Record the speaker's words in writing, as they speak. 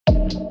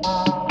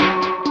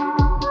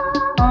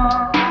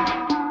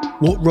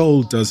What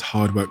role does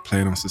hard work play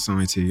in our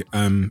society?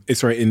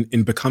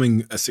 In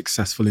becoming a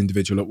successful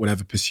individual at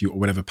whatever pursuit or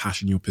whatever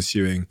passion you're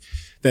pursuing.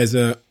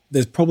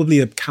 There's probably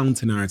a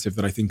counter narrative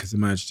that I think has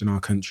emerged in our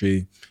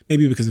country,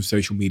 maybe because of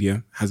social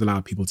media, has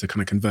allowed people to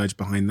kind of converge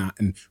behind that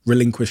and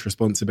relinquish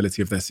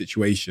responsibility of their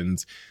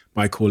situations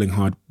by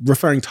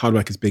referring to hard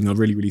work as being a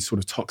really, really sort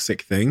of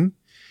toxic thing.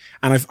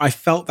 And I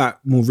felt that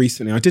more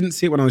recently. I didn't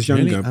see it when I was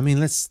younger. Really? I mean,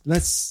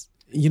 let's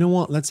you know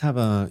what? Let's have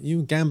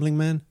you a gambling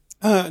man?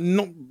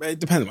 It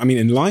depends. I mean,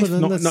 in life,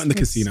 not in the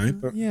casino.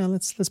 But. Yeah,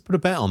 let's put a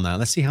bet on that.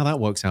 Let's see how that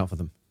works out for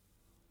them.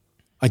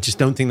 I just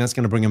don't think that's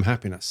going to bring them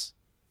happiness.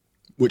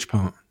 Which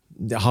part?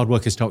 The hard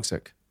work is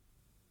toxic.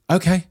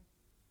 Okay,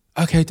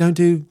 don't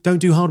do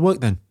hard work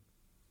then.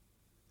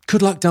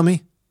 Good luck,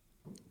 dummy.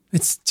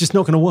 It's just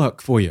not going to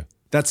work for you.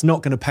 That's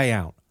not going to pay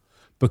out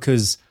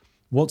because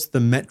what's the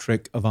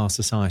metric of our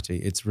society?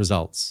 It's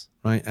results,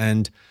 right?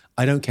 And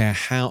I don't care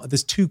how,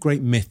 there's two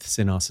great myths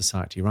in our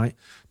society, right?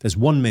 There's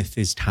one myth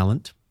is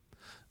talent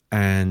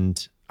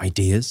and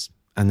ideas,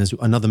 and there's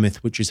another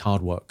myth which is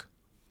hard work.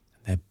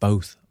 They're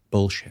both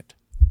bullshit.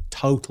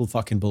 Total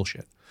fucking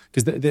bullshit.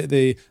 Because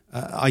the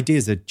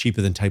ideas are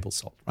cheaper than table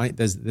salt, right?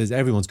 There's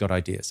everyone's got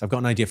ideas. I've got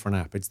an idea for an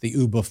app. It's the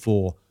Uber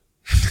for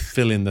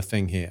fill in the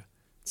thing here.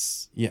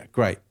 Yeah,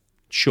 great.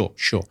 Sure.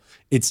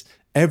 It's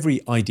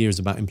every idea is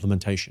about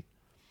implementation.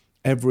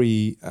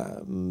 Every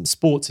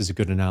sports is a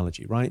good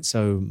analogy, right?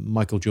 So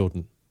Michael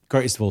Jordan,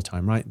 greatest of all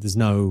time, right? There's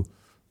no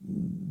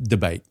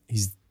debate.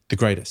 He's the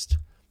greatest.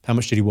 How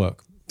much did he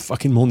work?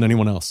 Fucking more than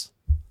anyone else.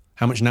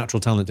 How much natural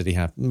talent did he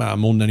have?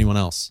 More than anyone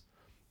else.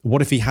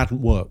 What if he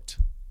hadn't worked?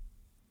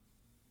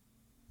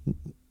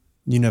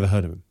 You never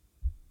heard of him.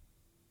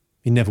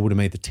 He never would have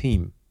made the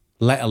team,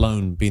 let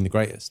alone being the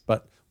greatest,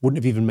 but wouldn't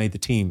have even made the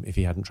team if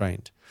he hadn't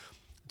trained.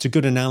 It's a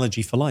good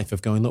analogy for life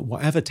of going, look,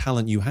 whatever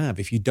talent you have,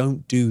 if you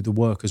don't do the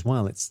work as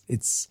well,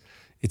 it's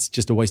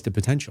just a waste of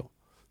potential.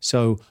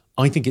 So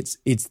I think it's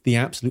the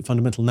absolute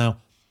fundamental. Now,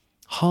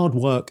 hard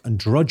work and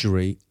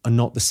drudgery are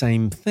not the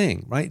same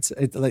thing, right?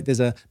 It's like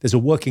there's a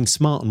working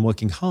smart and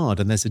working hard,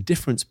 and there's a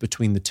difference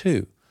between the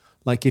two.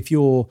 Like if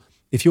you're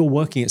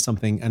working at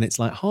something and it's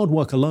like hard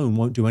work alone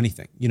won't do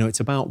anything. You know,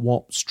 it's about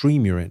what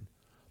stream you're in.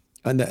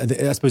 And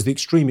I suppose the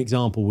extreme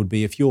example would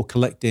be if you're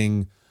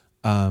collecting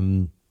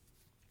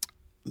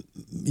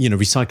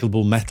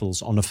recyclable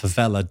metals on a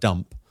favela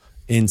dump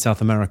in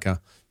South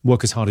America,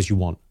 work as hard as you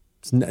want.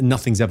 You're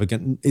never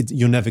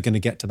going to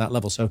get to that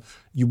level. So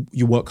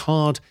you work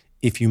hard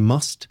if you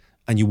must,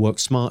 and you work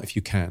smart if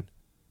you can.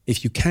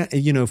 If you can't,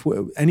 if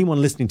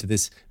anyone listening to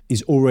this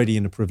is already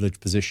in a privileged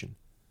position,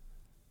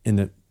 in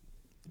that,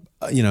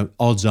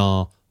 odds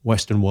are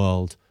Western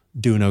world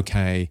doing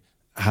okay,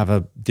 have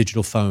a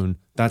digital phone.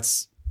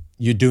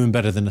 You're doing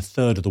better than a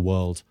third of the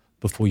world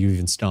before you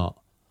even start.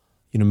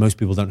 Most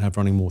people don't have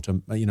running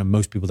water.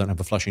 Most people don't have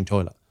a flushing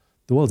toilet.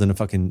 The world's in a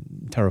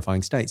fucking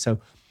terrifying state. So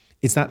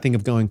it's that thing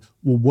of going,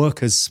 well,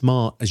 work as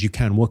smart as you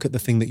can. Work at the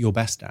thing that you're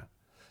best at.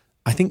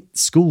 I think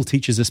school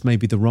teaches us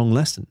maybe the wrong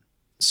lesson.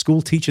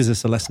 School teaches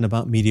us a lesson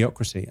about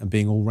mediocrity and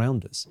being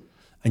all-rounders.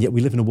 And yet we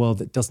live in a world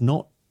that does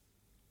not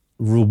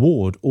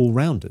reward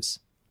all-rounders.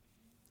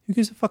 Who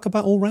gives a fuck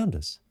about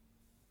all-rounders?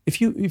 If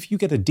you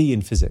get a D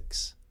in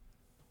physics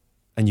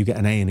and you get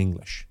an A in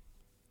English,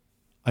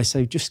 I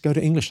say just go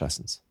to English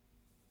lessons.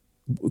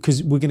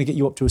 Because we're going to get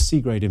you up to a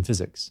C grade in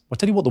physics. I'll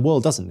tell you what the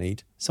world doesn't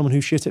need: someone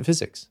who's shit at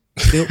physics.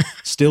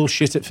 Still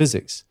shit at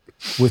physics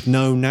with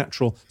no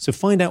natural. So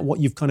find out what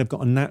you've kind of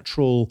got a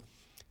natural,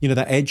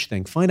 that edge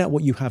thing. Find out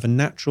what you have a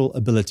natural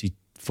ability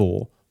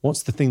for.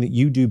 What's the thing that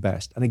you do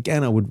best? And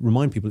again, I would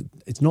remind people,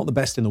 it's not the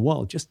best in the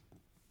world, just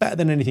better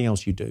than anything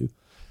else you do.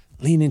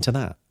 Lean into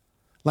that.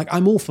 Like,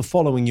 I'm all for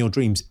following your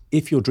dreams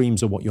if your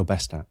dreams are what you're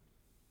best at.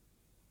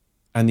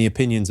 And the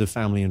opinions of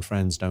family and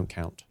friends don't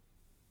count.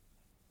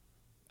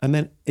 And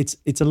then it's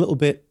a little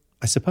bit,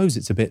 I suppose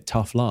it's a bit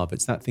tough love.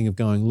 It's that thing of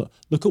going,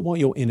 look at what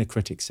your inner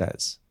critic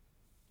says,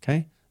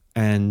 okay?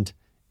 And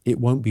it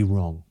won't be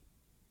wrong.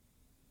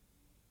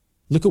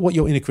 Look at what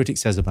your inner critic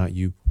says about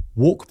you.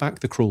 Walk back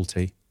the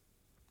cruelty,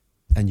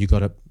 and you got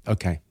to,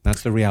 okay,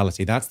 that's the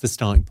reality. That's the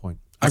starting point.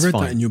 That's I read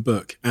fine. that in your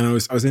book, and I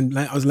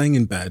was laying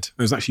in bed.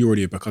 It was actually your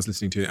audiobook I was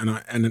listening to,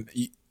 and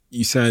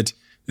you said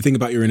the thing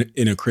about your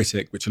inner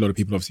critic, which a lot of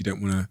people obviously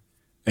don't want to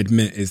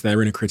admit, is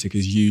their inner critic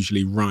is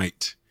usually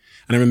right.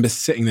 And I remember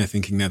sitting there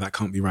thinking, no, that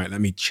can't be right.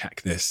 Let me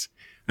check this.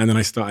 And then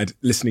I started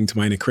listening to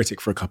my inner critic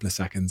for a couple of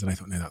seconds, and I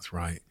thought, no, that's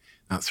right.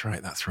 That's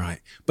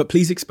right. But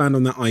please expand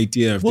on that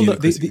idea of the inner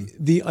critic.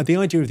 The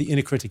idea of the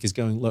inner critic is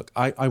going, look,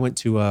 I went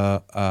to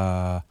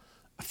a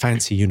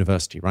fancy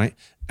university, right?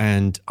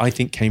 And I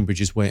think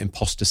Cambridge is where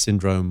imposter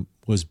syndrome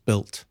was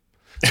built.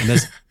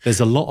 And there's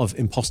a lot of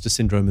imposter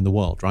syndrome in the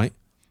world, right?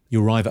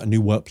 You arrive at a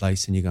new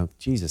workplace and you go,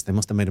 Jesus, they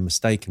must have made a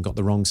mistake and got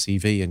the wrong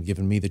CV and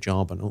given me the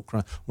job, and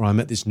or I'm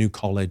at this new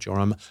college, or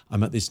I'm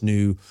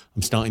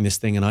starting this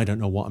thing and I don't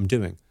know what I'm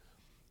doing.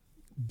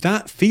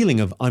 That feeling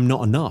of I'm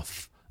not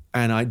enough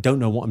and I don't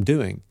know what I'm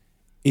doing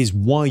is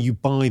why you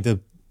buy the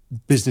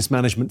Business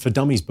Management for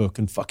Dummies book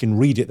and fucking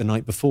read it the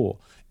night before.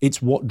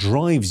 It's what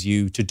drives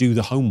you to do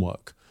the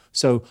homework.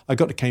 So I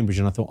got to Cambridge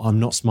and I thought, I'm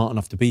not smart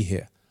enough to be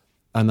here.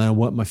 And then I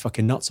worked my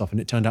fucking nuts off and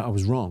it turned out I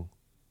was wrong.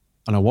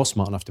 And I was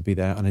smart enough to be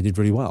there and I did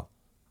really well.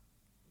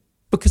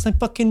 Because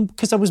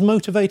I was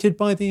motivated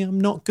by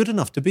I'm not good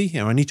enough to be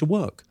here. I need to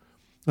work.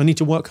 I need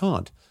to work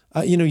hard.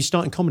 You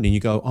start in comedy and you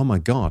go, oh my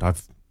God,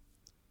 I've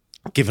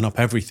given up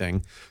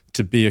everything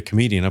to be a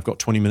comedian. I've got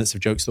 20 minutes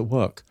of jokes that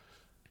work.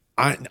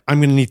 I'm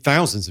going to need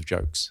thousands of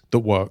jokes that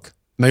work.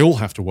 And they all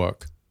have to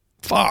work.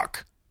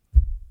 Fuck.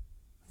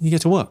 You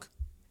get to work.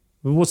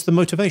 What's the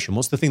motivation?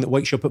 What's the thing that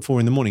wakes you up at 4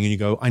 a.m. and you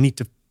go, I need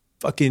to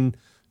fucking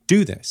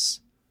do this.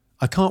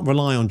 I can't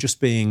rely on just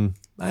being,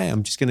 hey,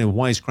 I'm just going to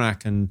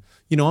wisecrack and,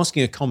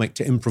 asking a comic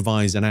to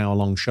improvise an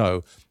hour-long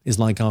show is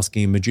like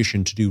asking a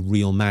magician to do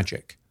real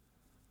magic.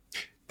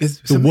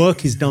 The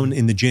work is done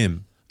in the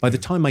gym. By the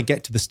time I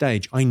get to the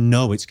stage, I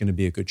know it's going to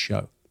be a good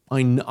show.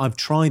 I've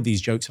tried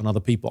these jokes on other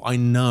people. I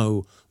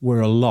know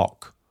we're a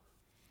lock.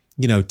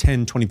 10,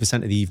 20%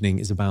 of the evening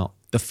is about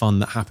the fun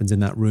that happens in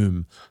that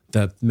room,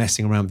 the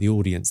messing around with the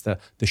audience, the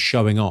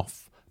showing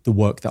off the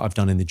work that I've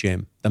done in the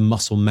gym, the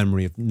muscle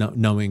memory of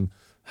knowing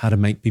how to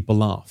make people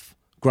laugh.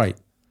 Great.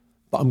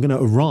 But I'm going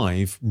to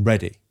arrive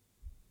ready.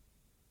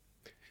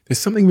 There's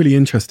something really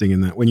interesting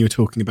in that when you were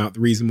talking about the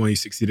reason why you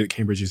succeeded at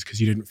Cambridge is because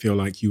you didn't feel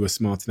like you were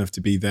smart enough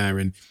to be there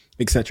and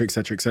et cetera, et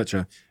cetera, et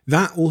cetera.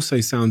 That also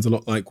sounds a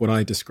lot like what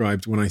I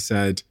described when I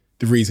said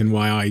the reason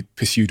why I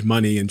pursued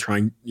money and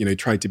tried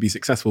to be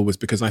successful was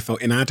because I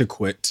felt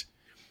inadequate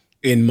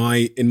in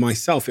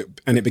myself,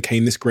 and it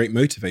became this great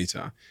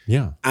motivator.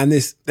 Yeah. And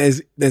there's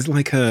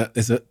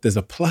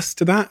a plus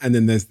to that, and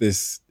then there's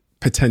this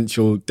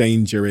potential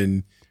danger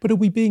in. But are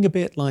we being a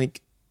bit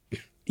like,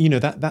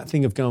 that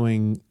thing of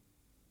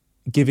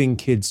giving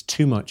kids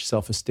too much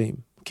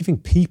self-esteem, giving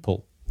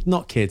people,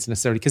 not kids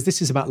necessarily, because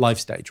this is about life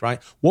stage,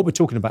 right? What we're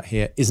talking about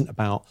here isn't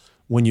about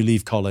when you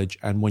leave college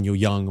and when you're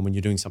young and when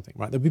you're doing something,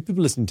 right? There'll be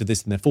people listening to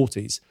this in their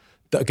 40s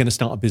that are going to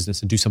start a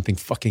business and do something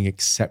fucking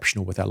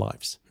exceptional with their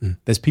lives.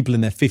 There's people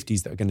in their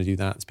 50s that are going to do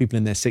that. There's people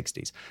in their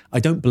 60s. I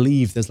don't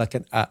believe there's like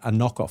a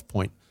knockoff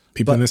point.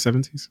 People in their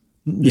 70s?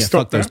 Yeah,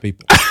 fuck those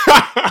people.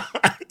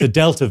 The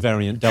Delta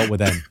variant dealt with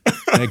them.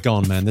 They're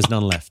gone, man. There's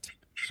none left.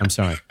 I'm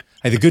sorry.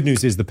 Hey, the good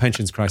news is the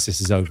pensions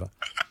crisis is over.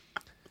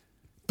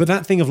 But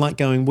that thing of like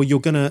going, well, you're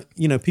gonna,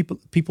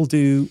 people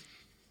do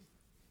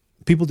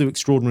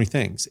extraordinary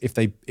things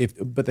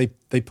but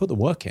they put the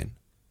work in,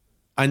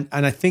 and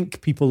I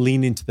think people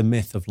lean into the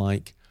myth of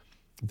like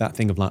that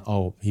thing of like,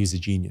 oh, he's a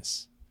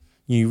genius.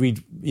 You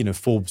read,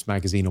 Forbes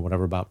magazine or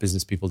whatever about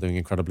business people doing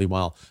incredibly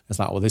well. It's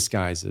like, well, this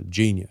guy's a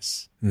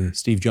genius.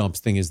 Steve Jobs'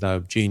 thing is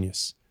though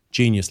genius.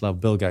 Genius level.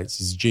 Bill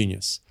Gates is a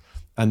genius.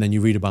 And then you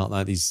read about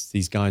like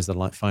these guys that are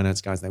like finance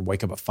guys. They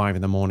wake up at 5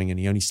 a.m. and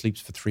he only sleeps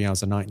for 3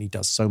 hours a night and he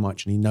does so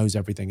much and he knows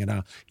everything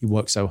and he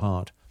works so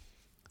hard.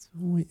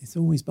 It's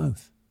always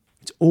both.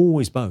 It's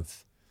always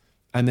both.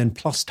 And then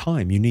plus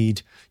time. You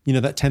need,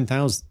 that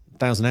 10,000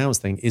 hours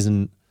thing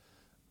isn't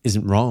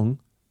wrong.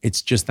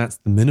 It's just that's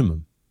the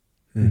minimum.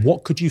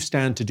 What could you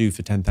stand to do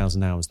for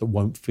 10,000 hours that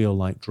won't feel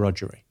like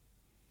drudgery?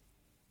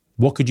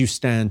 What could you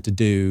stand to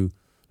do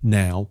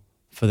now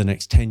for the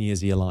next 10 years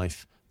of your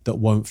life that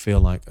won't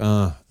feel like,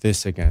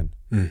 this again?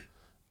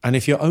 And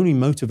if you're only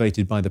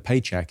motivated by the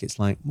paycheck, it's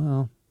like,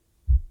 well,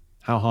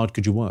 how hard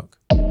could you work?